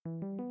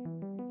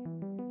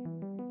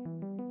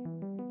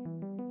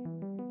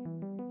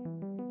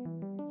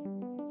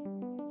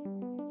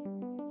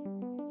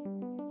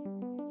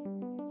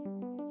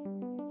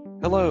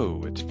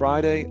Hello, it's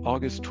Friday,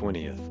 August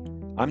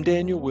 20th. I'm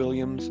Daniel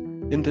Williams,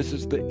 and this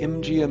is the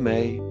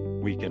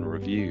MGMA Week in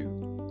Review,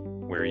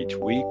 where each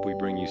week we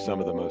bring you some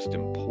of the most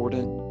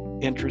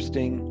important,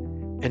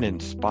 interesting, and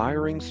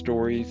inspiring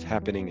stories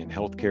happening in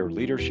healthcare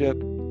leadership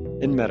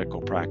and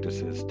medical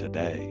practices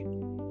today.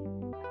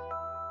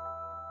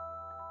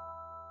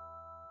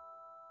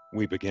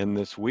 We begin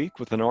this week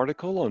with an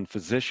article on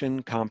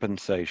physician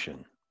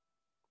compensation.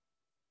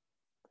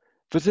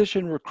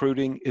 Physician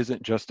recruiting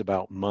isn't just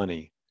about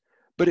money,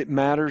 but it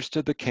matters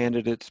to the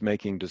candidates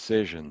making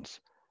decisions,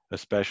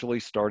 especially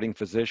starting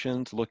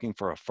physicians looking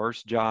for a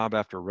first job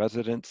after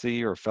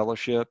residency or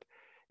fellowship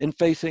and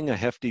facing a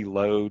hefty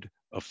load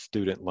of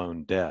student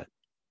loan debt.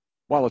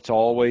 While it's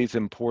always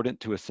important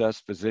to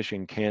assess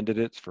physician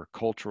candidates for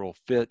cultural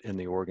fit in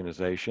the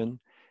organization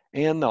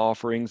and the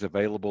offerings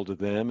available to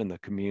them in the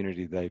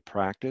community they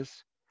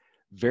practice,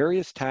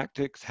 various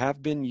tactics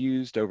have been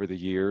used over the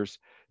years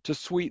to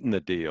sweeten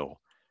the deal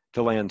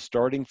to land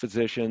starting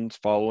physicians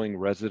following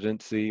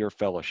residency or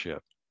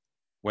fellowship,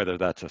 whether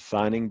that's a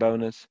signing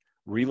bonus,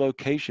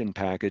 relocation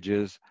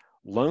packages,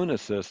 loan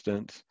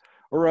assistance,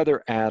 or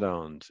other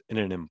add-ons in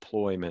an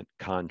employment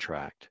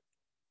contract.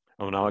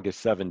 On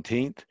August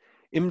 17th,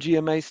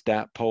 MGMA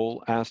Stat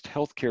Poll asked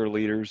healthcare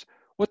leaders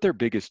what their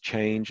biggest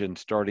change in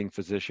starting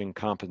physician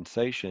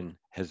compensation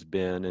has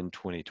been in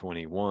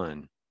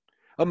 2021.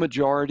 A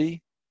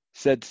majority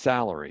said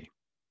salary,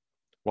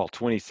 while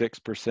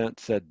 26%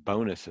 said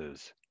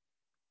bonuses.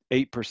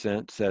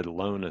 8% said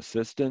loan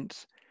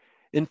assistance,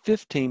 and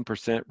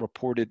 15%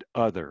 reported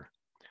other.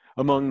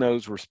 Among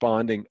those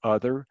responding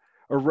other,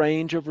 a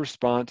range of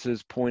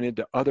responses pointed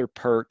to other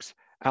perks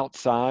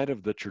outside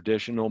of the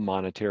traditional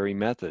monetary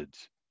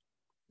methods.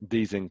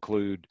 These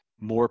include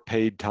more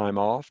paid time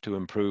off to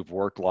improve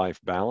work-life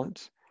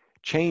balance,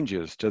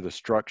 changes to the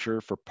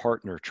structure for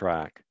partner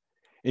track,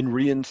 and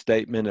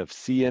reinstatement of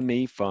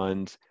CME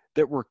funds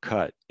that were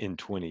cut in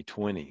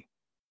 2020.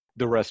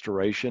 The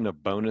restoration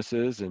of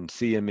bonuses and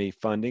CME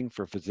funding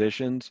for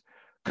physicians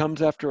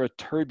comes after a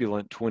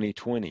turbulent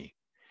 2020,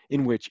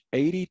 in which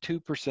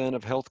 82%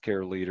 of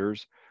healthcare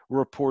leaders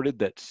reported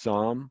that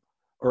some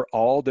or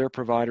all their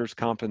providers'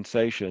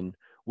 compensation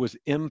was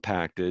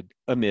impacted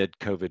amid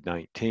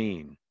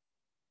COVID-19.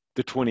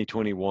 The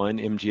 2021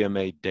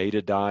 MGMA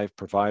Data Dive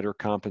Provider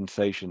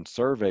Compensation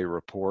Survey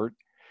report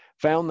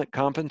found that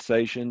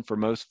compensation for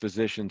most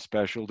physician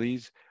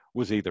specialties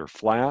was either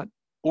flat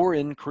or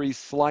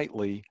increased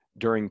slightly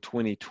during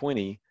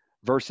 2020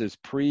 versus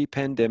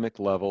pre-pandemic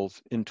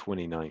levels in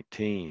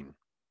 2019.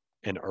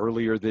 And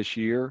earlier this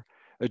year,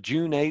 a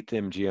June 8th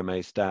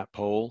MGMA stat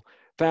poll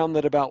found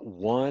that about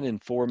 1 in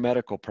 4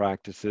 medical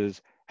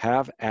practices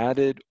have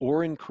added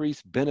or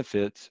increased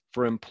benefits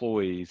for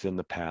employees in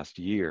the past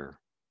year.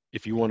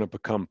 If you want to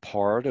become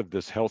part of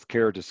this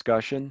healthcare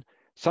discussion,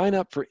 sign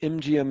up for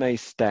MGMA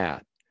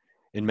Stat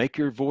and make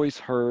your voice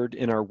heard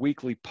in our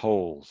weekly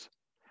polls.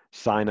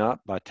 Sign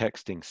up by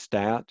texting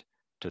STAT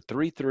to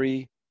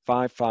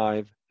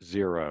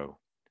 33550, or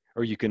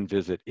you can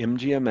visit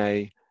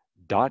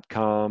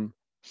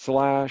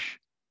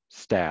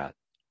mgma.com/stat.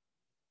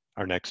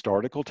 Our next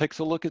article takes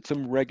a look at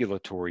some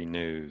regulatory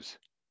news.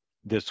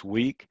 This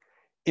week,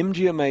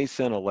 MGMA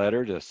sent a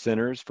letter to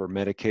Centers for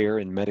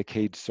Medicare and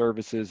Medicaid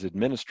Services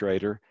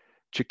Administrator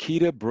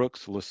Chiquita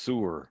Brooks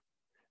LeSueur,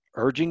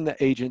 urging the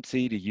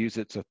agency to use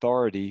its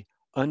authority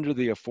under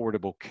the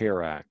Affordable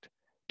Care Act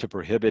to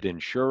prohibit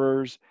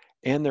insurers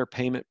and their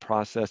payment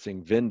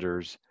processing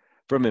vendors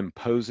from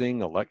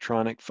imposing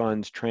electronic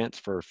funds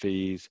transfer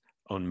fees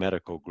on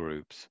medical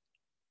groups.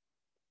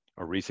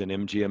 A recent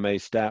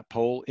MGMA stat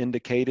poll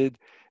indicated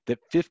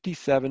that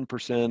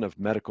 57% of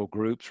medical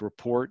groups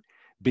report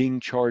being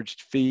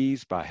charged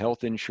fees by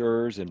health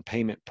insurers and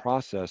payment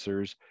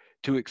processors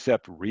to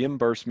accept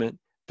reimbursement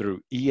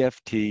through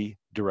EFT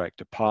direct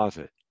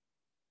deposit.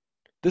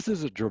 This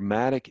is a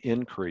dramatic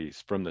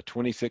increase from the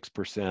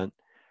 26%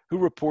 who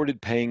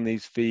reported paying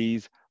these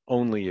fees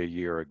only a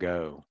year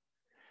ago.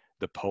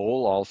 The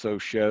poll also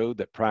showed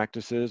that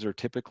practices are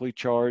typically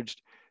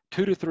charged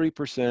 2 to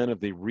 3%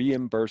 of the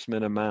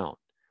reimbursement amount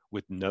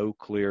with no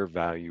clear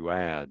value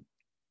add.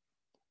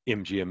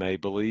 MGMA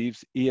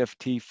believes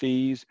EFT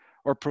fees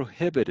are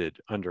prohibited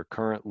under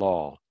current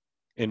law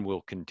and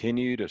will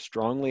continue to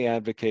strongly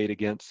advocate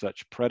against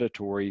such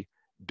predatory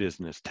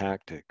business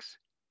tactics.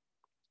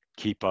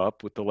 Keep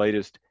up with the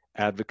latest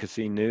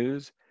advocacy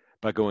news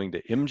by going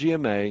to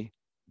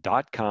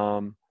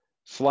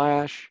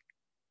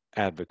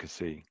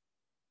mgma.com/advocacy.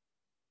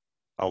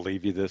 I'll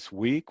leave you this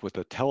week with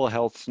a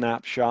telehealth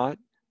snapshot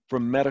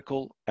from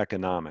Medical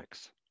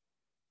Economics.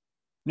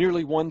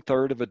 Nearly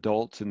 1/3 of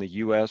adults in the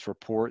U.S.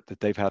 report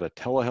that they've had a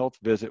telehealth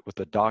visit with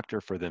a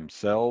doctor for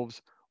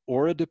themselves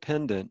or a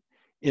dependent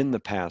in the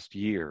past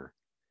year,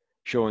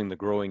 showing the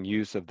growing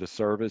use of the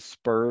service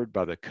spurred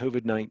by the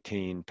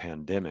COVID-19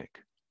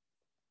 pandemic.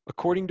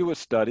 According to a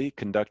study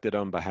conducted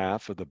on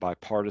behalf of the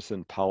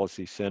Bipartisan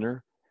Policy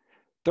Center,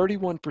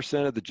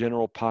 31% of the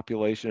general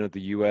population of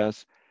the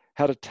U.S.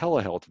 had a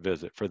telehealth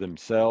visit for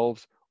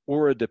themselves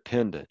or a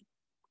dependent,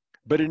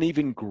 but an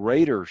even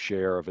greater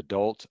share of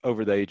adults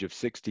over the age of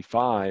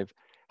 65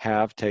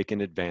 have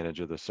taken advantage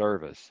of the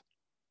service.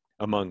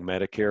 Among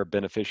Medicare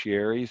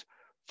beneficiaries,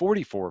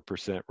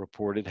 44%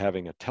 reported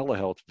having a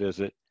telehealth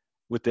visit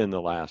within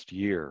the last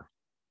year.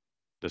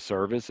 The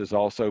service is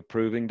also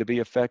proving to be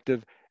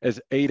effective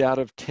as 8 out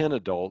of 10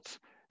 adults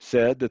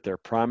said that their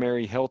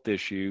primary health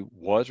issue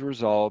was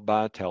resolved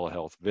by a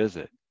telehealth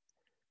visit.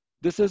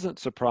 This isn't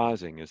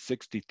surprising, as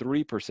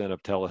 63%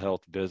 of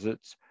telehealth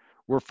visits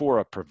were for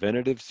a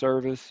preventative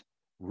service,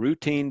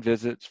 routine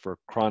visits for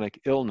chronic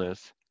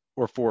illness,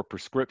 or for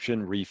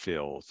prescription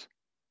refills.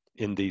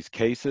 In these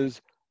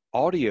cases,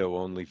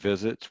 audio-only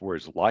visits were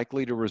as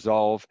likely to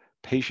resolve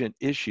patient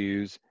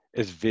issues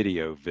as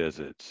video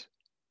visits.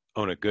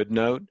 On a good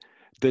note,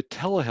 the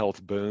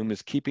telehealth boom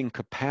is keeping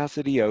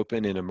capacity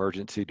open in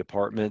emergency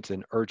departments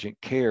and urgent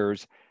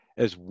cares,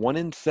 as 1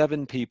 in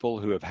 7 people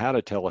who have had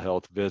a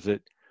telehealth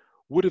visit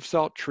would have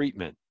sought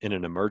treatment in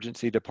an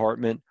emergency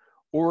department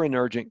or in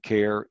urgent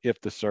care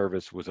if the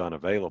service was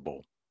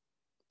unavailable.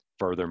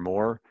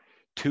 Furthermore,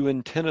 2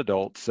 in 10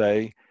 adults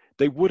say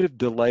they would have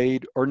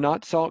delayed or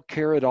not sought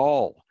care at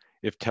all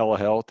if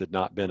telehealth had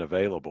not been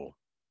available.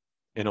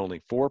 And only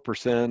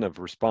 4% of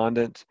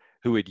respondents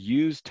who had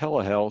used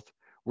telehealth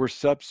were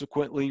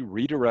subsequently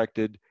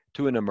redirected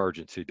to an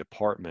emergency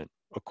department,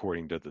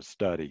 according to the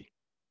study.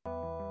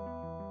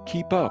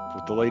 Keep up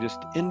with the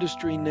latest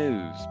industry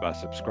news by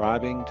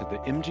subscribing to the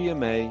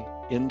MGMA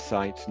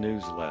Insights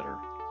newsletter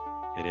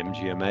at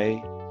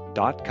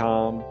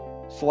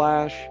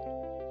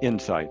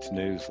mgma.com/Insights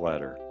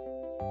newsletter.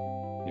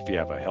 If you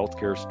have a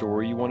healthcare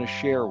story you want to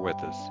share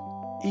with us,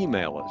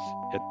 email us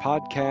at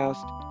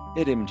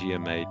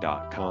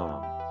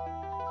podcast@mgma.com.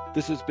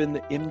 This has been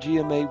the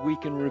MGMA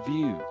Week in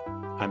Review.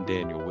 I'm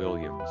Daniel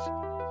Williams.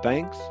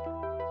 Thanks,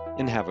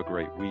 and have a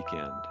great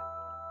weekend.